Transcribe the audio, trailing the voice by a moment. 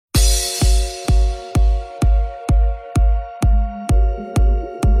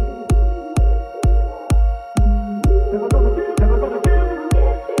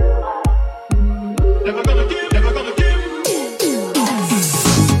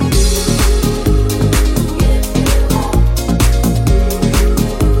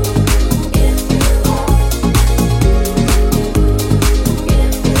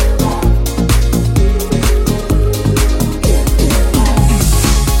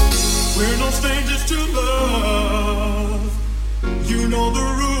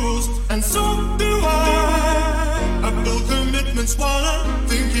That's what I'm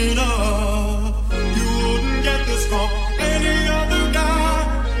thinking of. You wouldn't get this from any other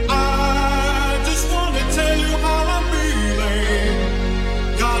guy. I just wanna tell you how I'm feeling.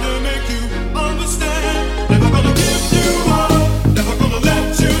 Gotta make you understand. Never gonna give you up. Never gonna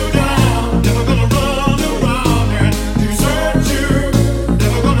let you down. Never gonna run around and desert you.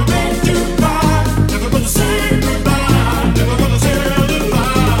 Never gonna make you cry. Never gonna say goodbye. Never gonna tell a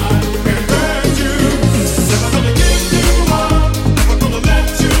lie and hurt you. Never gonna give you up. Never gonna let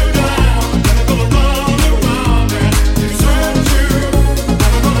you down. Never gonna run around and desert you.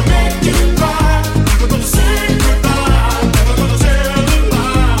 Never gonna make you cry. Never gonna say goodbye. Never gonna tell a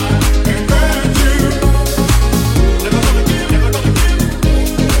lie and hurt you. Never gonna give. Never gonna give.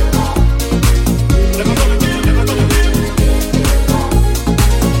 Never gonna give. Never gonna give.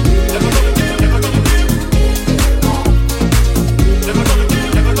 Never gonna give. Never gonna give. Never gonna give.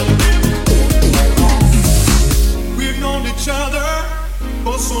 Never gonna give. We've known each other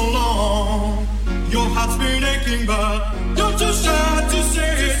for so long. Your heart's been aching, but you're too shy to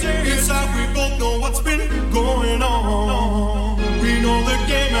say it. Inside, we both know what's been going on. We know the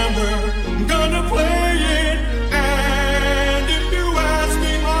game and we're gonna play it. And if you ask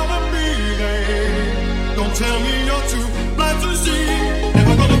me how I'm feeling, don't tell me you're too blind to see.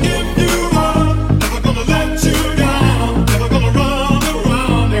 Never gonna give you up. Never gonna let you down. Never gonna run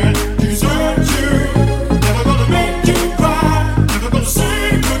around and desert you. Never gonna make you cry. Never gonna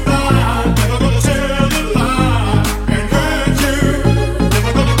say goodbye. Never gonna tell a lie and hurt you.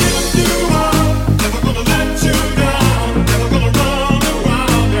 Never gonna give you up. Never gonna let you down. Never gonna run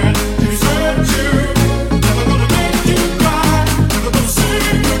around and desert you. Never gonna make you cry. Never gonna say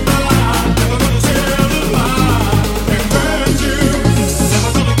goodbye. Never gonna tell a lie and hurt you.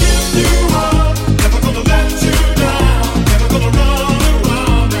 Never gonna give you up. Never gonna let you down. Never gonna run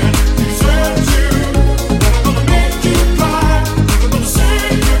around and desert you. Never gonna make you cry. Never gonna say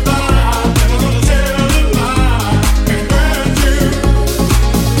goodbye. Never gonna tell a lie and hurt you.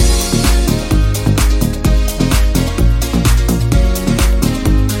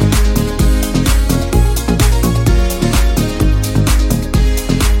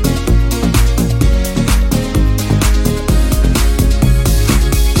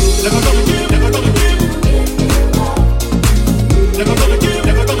 Never gonna give, never gonna give. Never gonna give,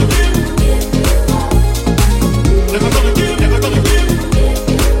 never gonna give. Never gonna give, never gonna give.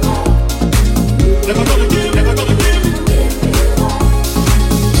 Never gonna give, never gonna give.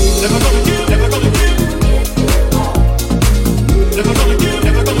 Never gonna give, never gonna give. Never gonna give,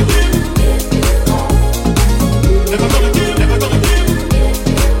 never gonna give. Never gonna give, never gonna give.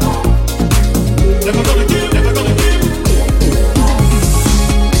 Never gonna give, never gonna give.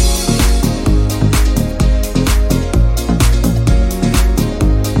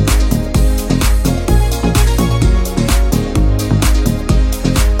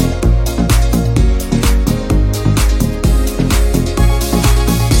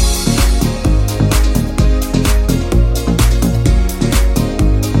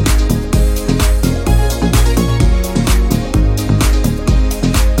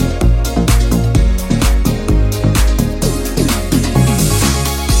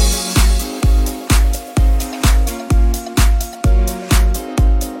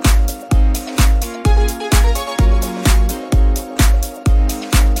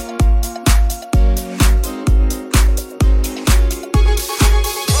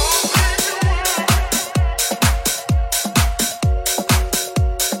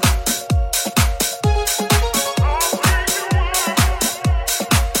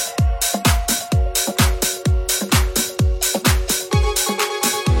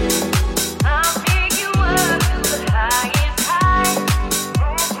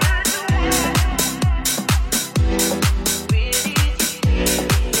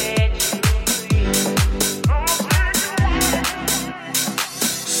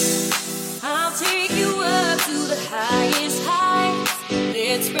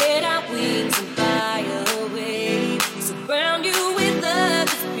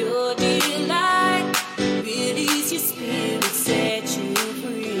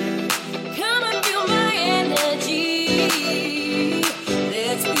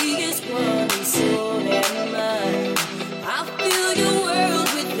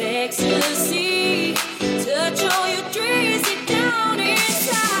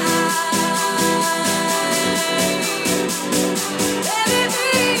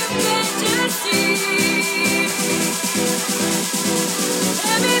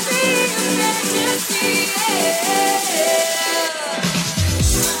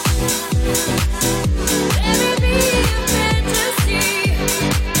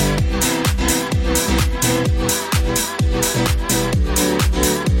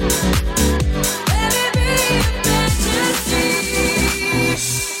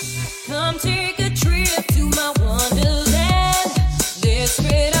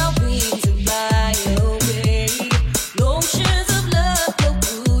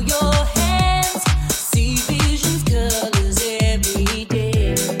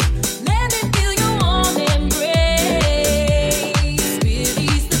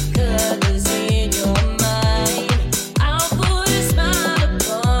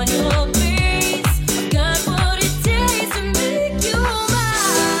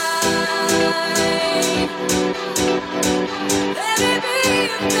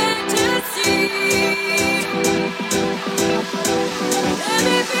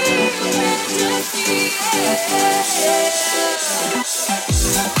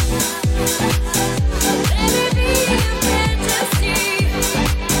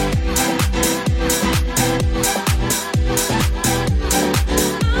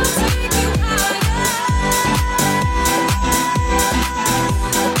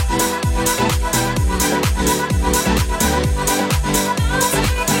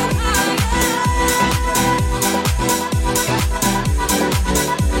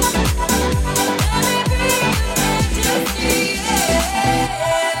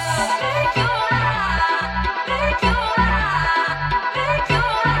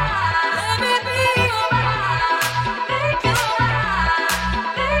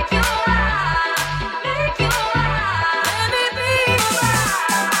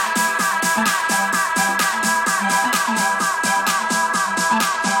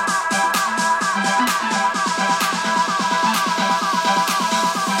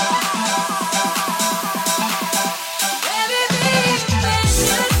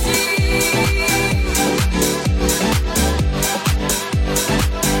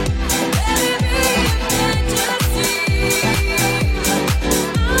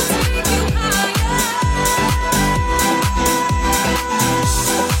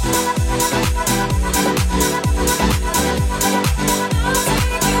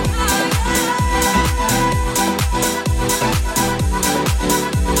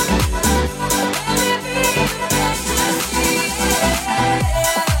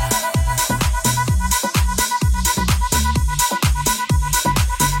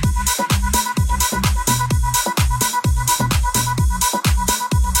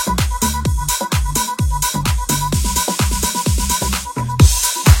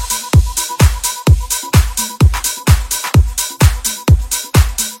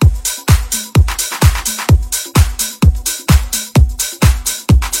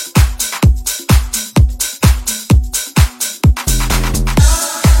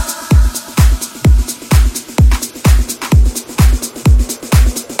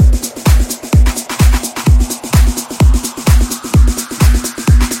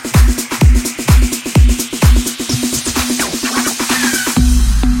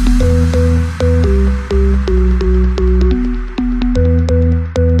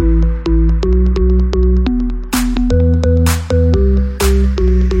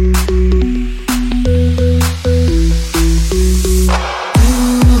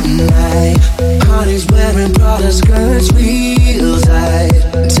 light. Honey's wearing Prada skirts real tight.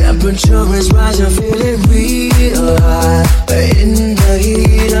 Temperature is rising, feeling real high. In the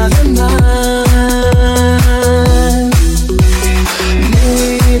heat of the night.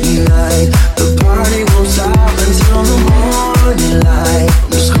 Midnight, the party won't stop until the morning light.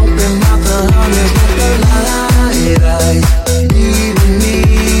 I'm scoping out the hundreds with the light. Leaving me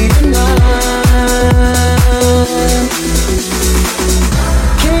tonight.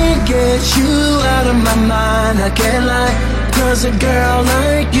 Can't get you out of my mind, I can't lie. Cause a girl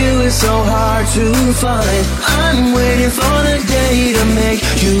like you is so hard to find. I'm waiting for the day to make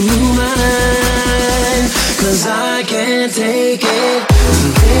you mine. Cause I can't take it.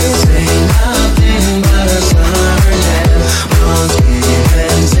 This ain't nothing but a summer jam. Blonde skin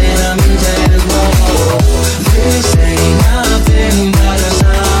and cinnamon tans. Whoa, this ain't nothing but a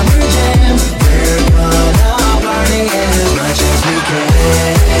summer jam. We're gonna party as much as we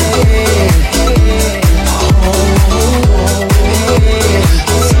can.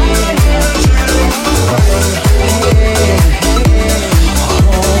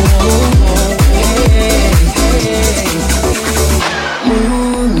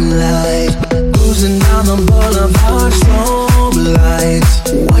 Moonlight, cruising down the boulevard, strobe lights.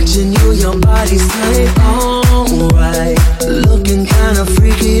 Watching you, your body stay alright. Looking kinda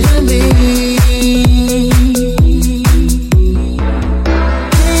freaky to me.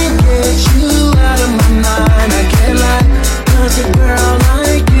 Can't get you out of my mind, I can't lie. Cause a girl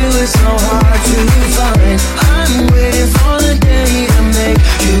like you is so hard to find. I'm waiting for the day to make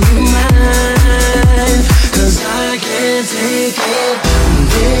you mine. Cause I can't take it.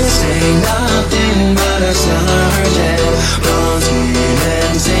 This ain't nothing but a summer jam. Blonde skin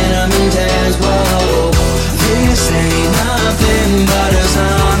and cinnamon tans. Whoa, this ain't nothing but a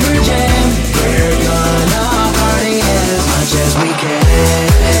summer jam.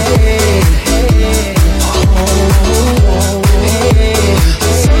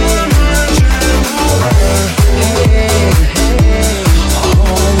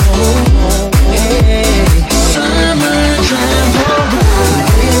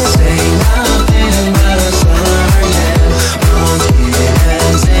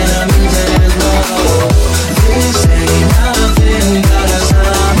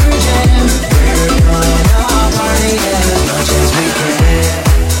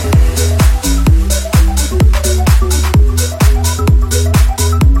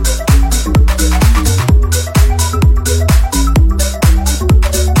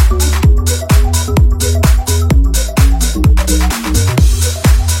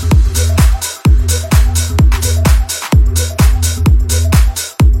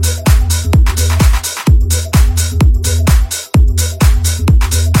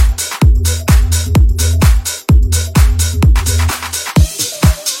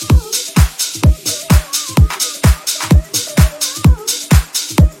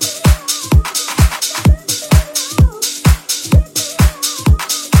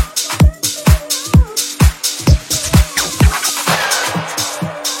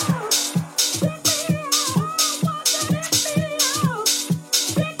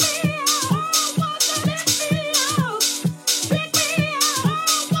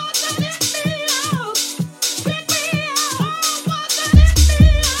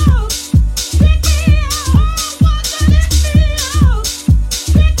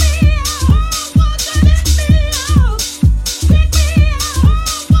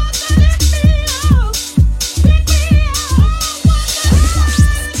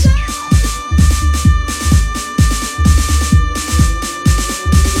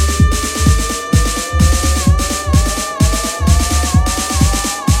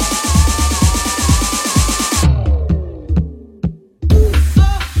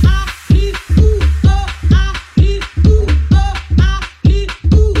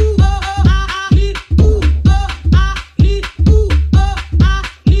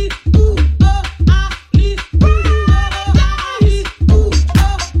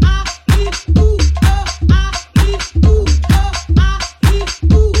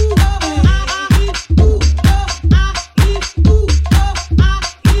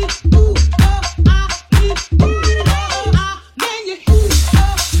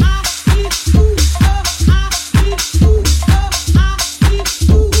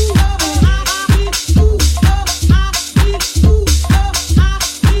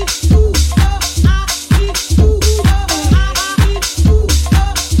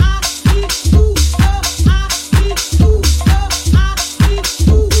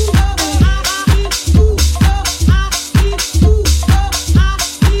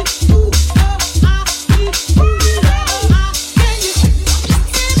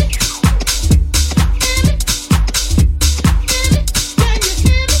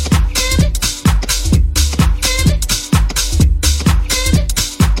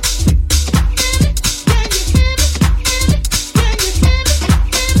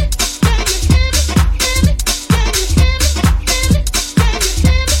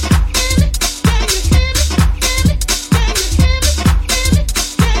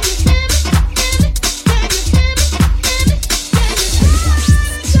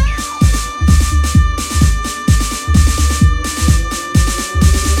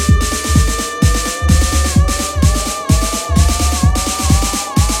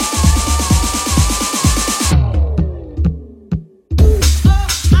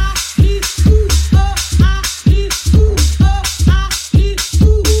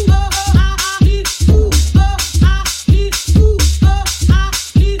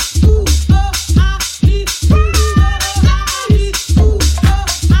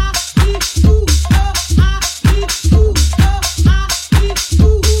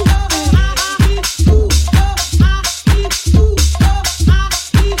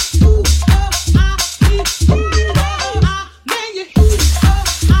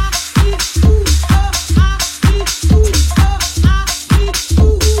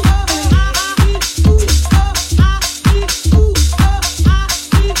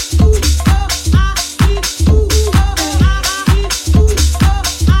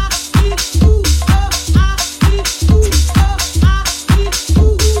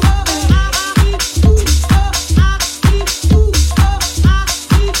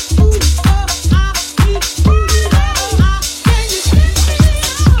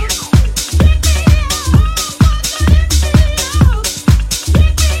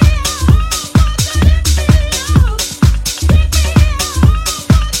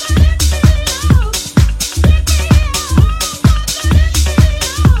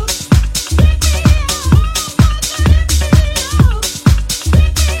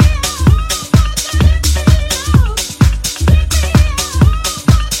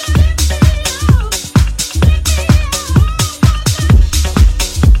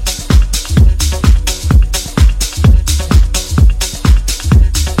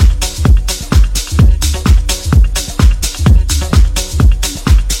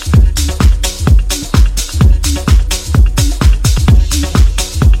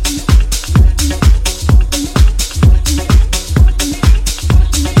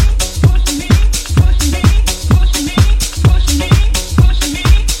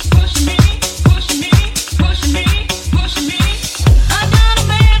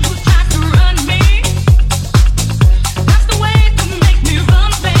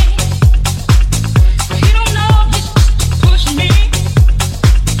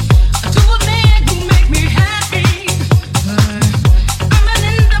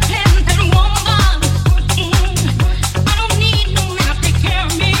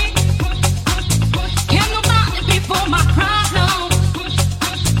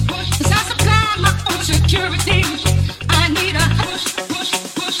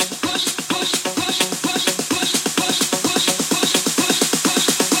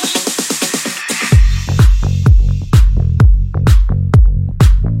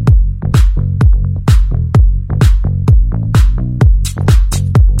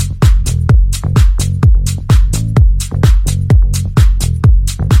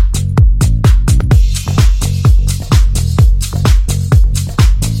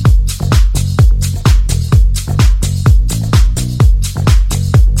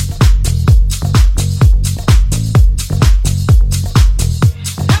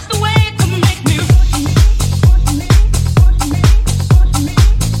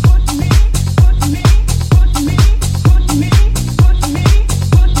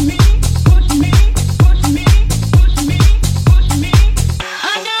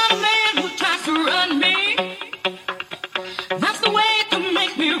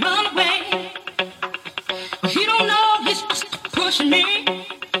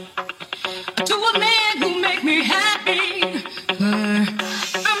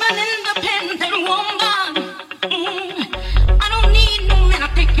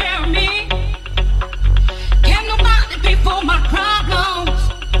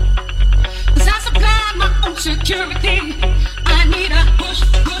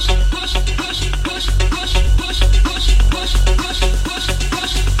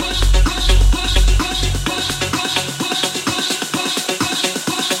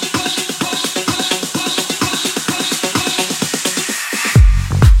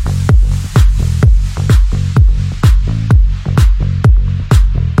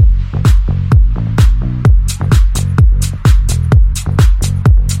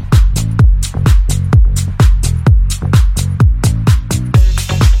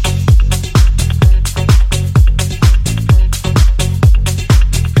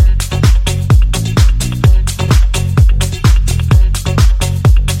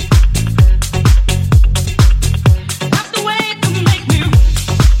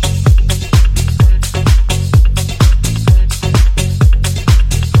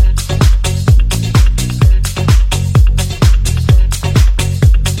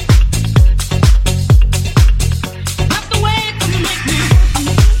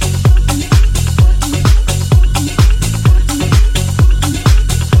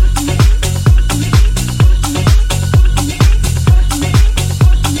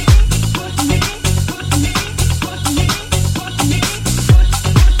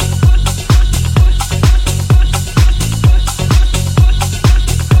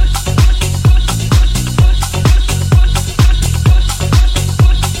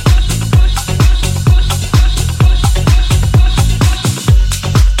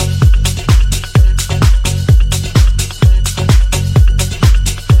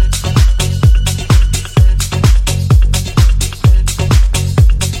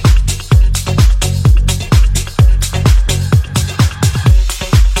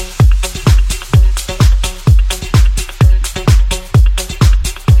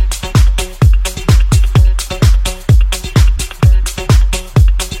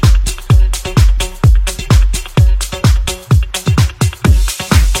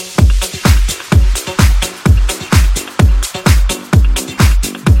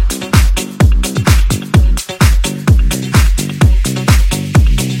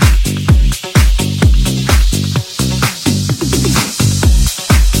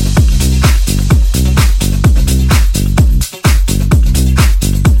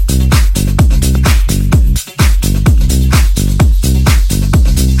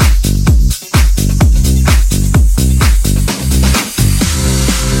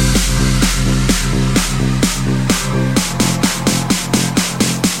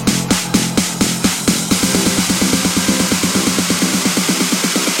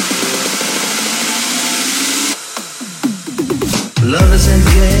 Love is in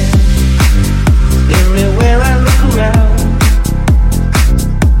the air, everywhere I look around.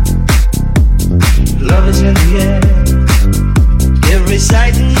 Love is in the air, every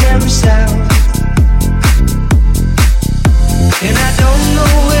sight and every sound. And I don't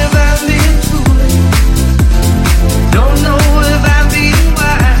know if I'm being foolish, don't know if I'm being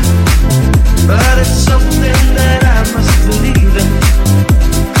wise, but it's something that I must believe in,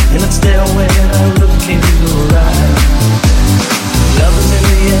 and it's there when I look in your eyes. Love is in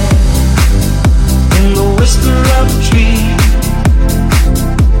the air, in the whisper of a tree.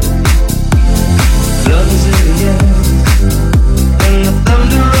 Love is in the air, in the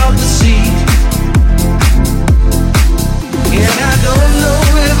thunder of the sea. And I don't know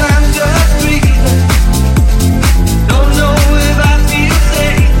if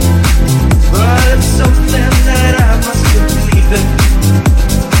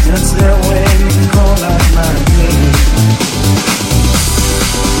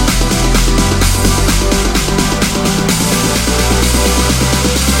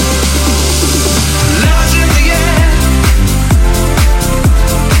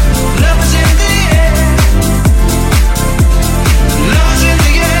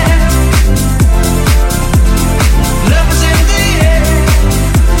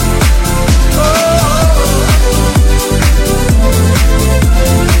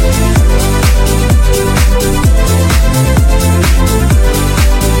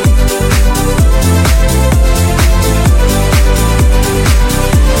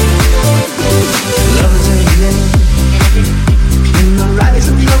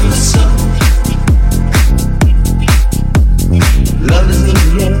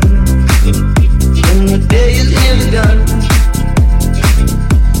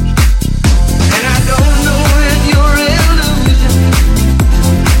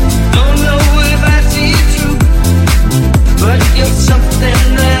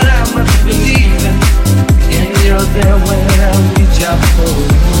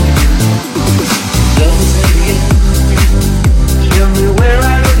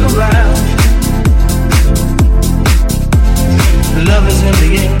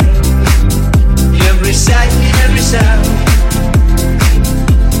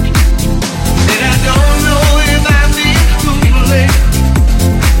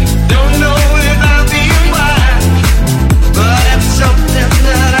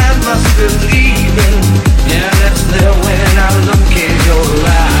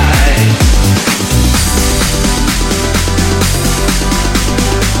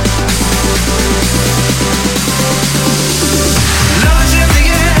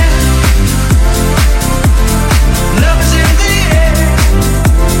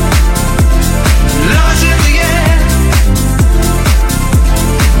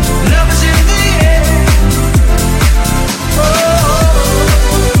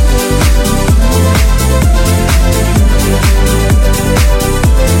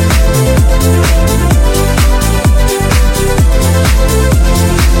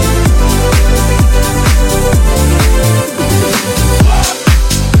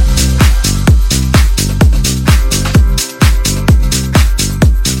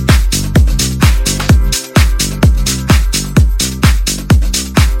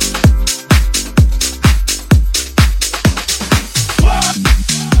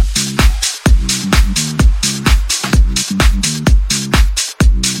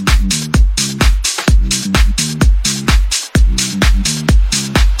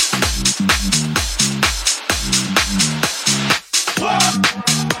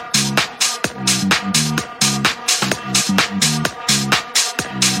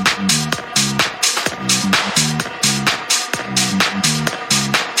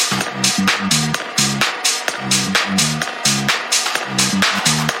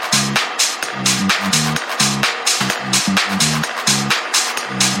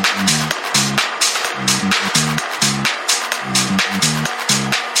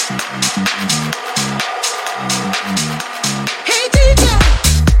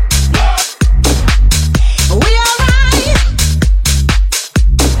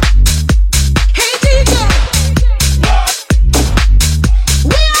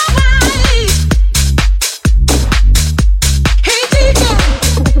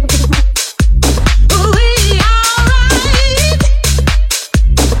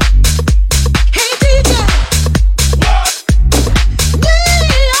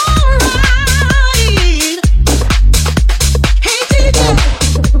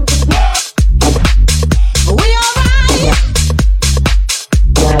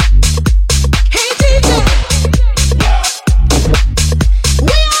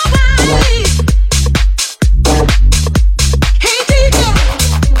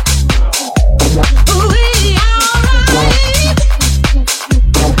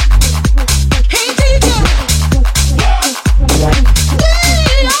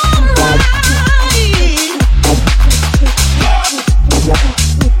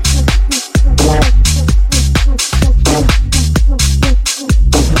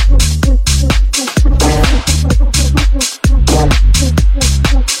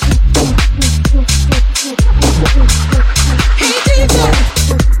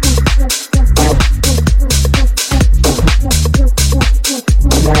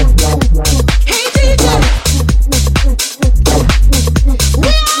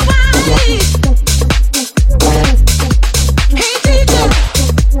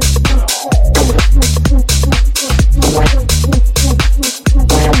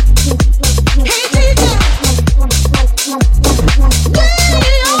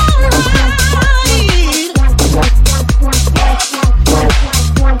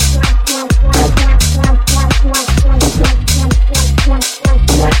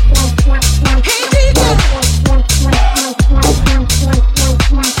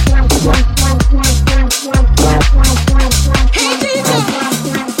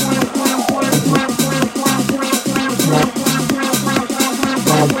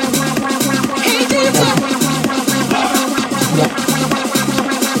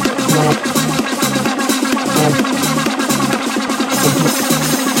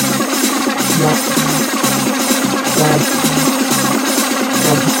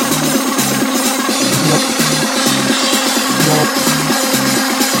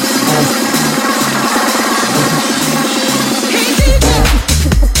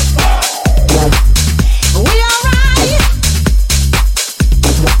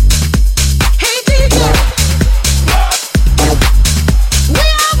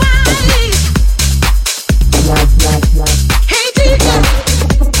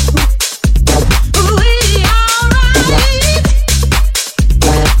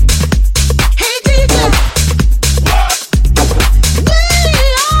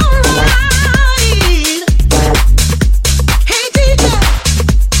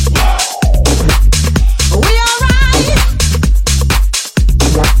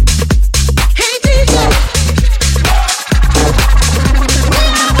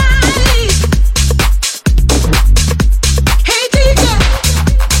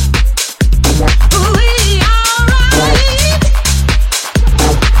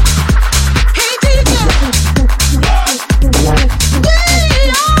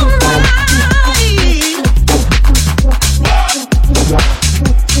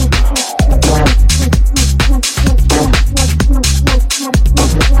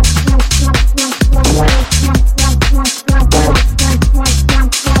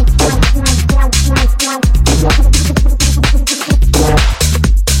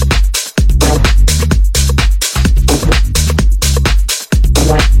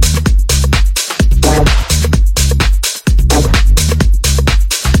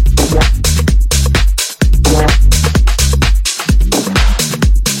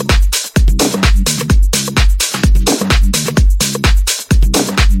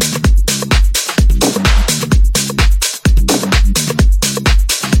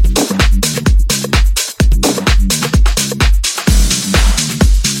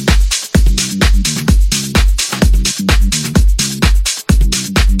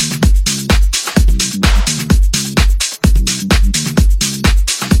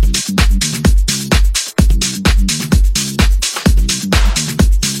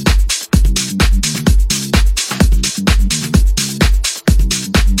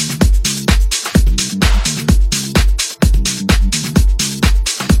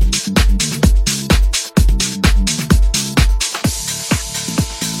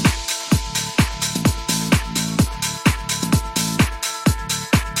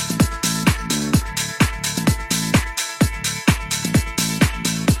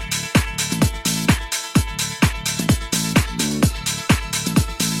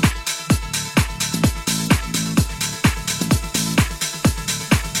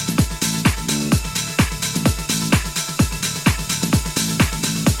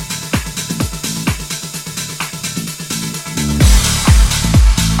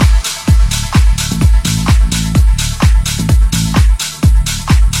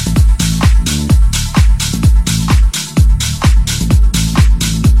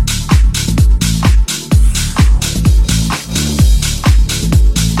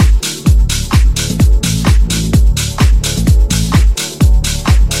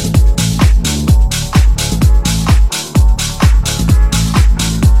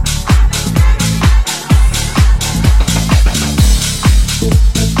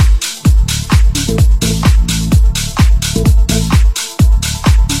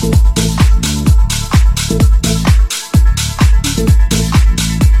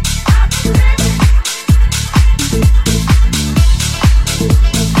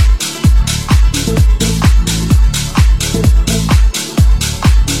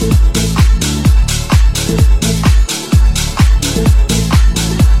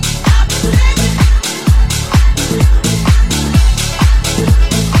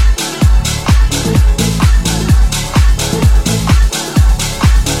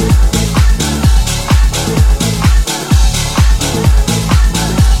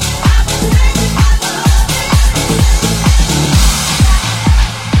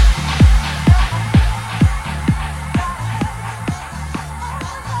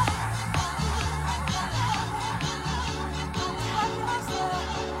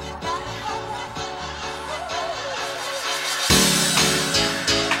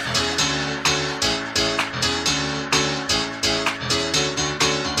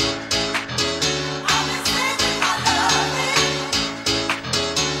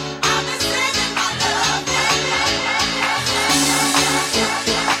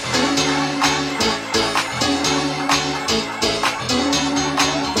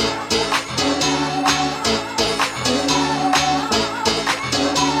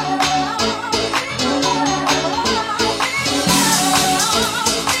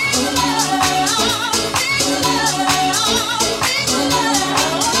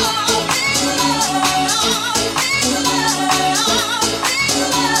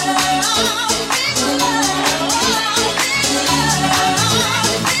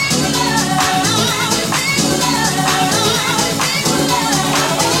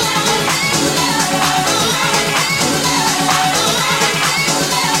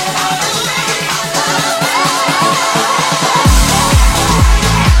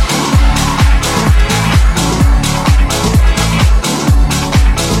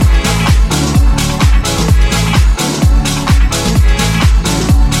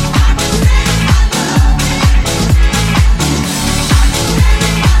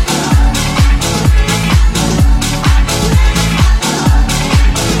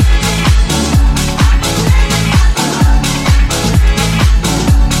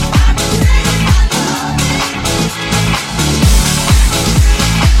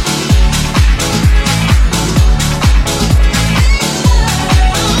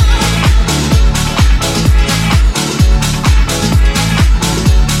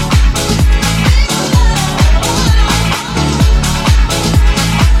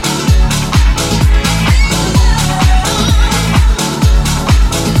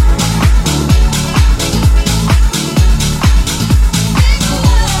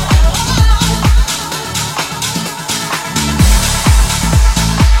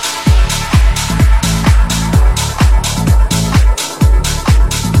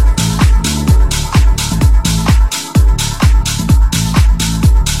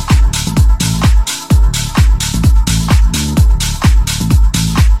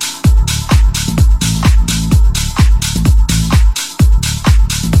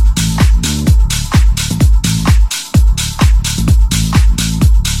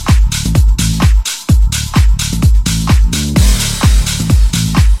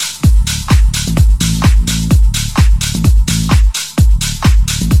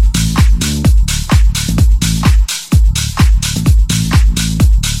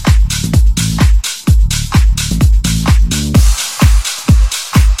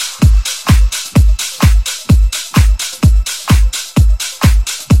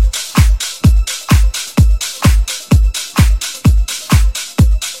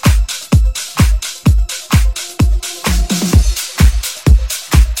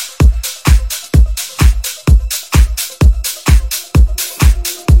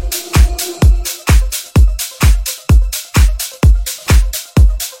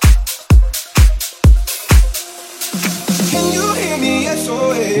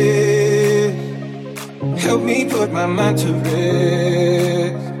help me put my mind to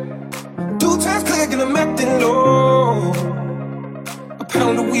rest. 2 times click and I'm acting low. A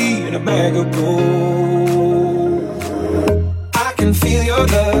pound of weed and a bag of gold. I can feel your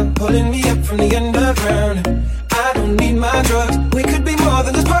love pulling me up from the underground. I don't need my drugs. We could be more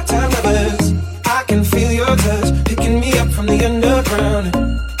than just part-time lovers. I can feel your touch picking me up from the underground.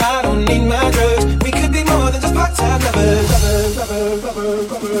 I don't need my drugs. We could be more than just part-time lovers.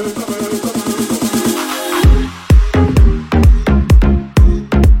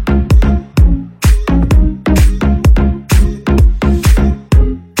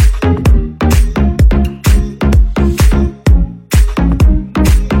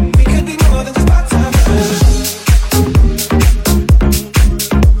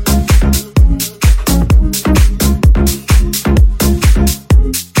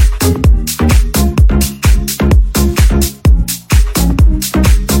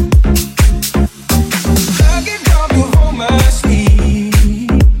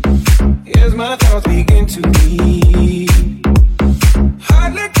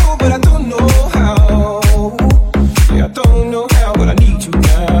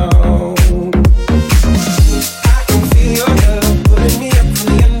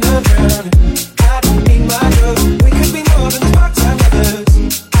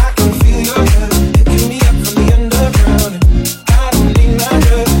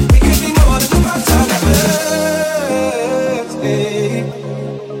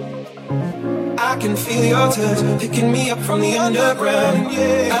 Picking me up from the underground.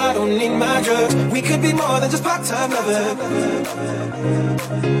 Yeah. I don't need my drugs. We could be more than just part-time lovers.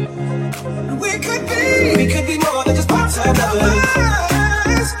 We could be more than just part-time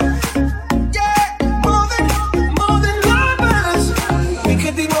lovers. Yeah, more than lovers. We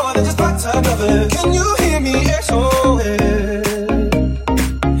could be more than just part-time lovers. Can you?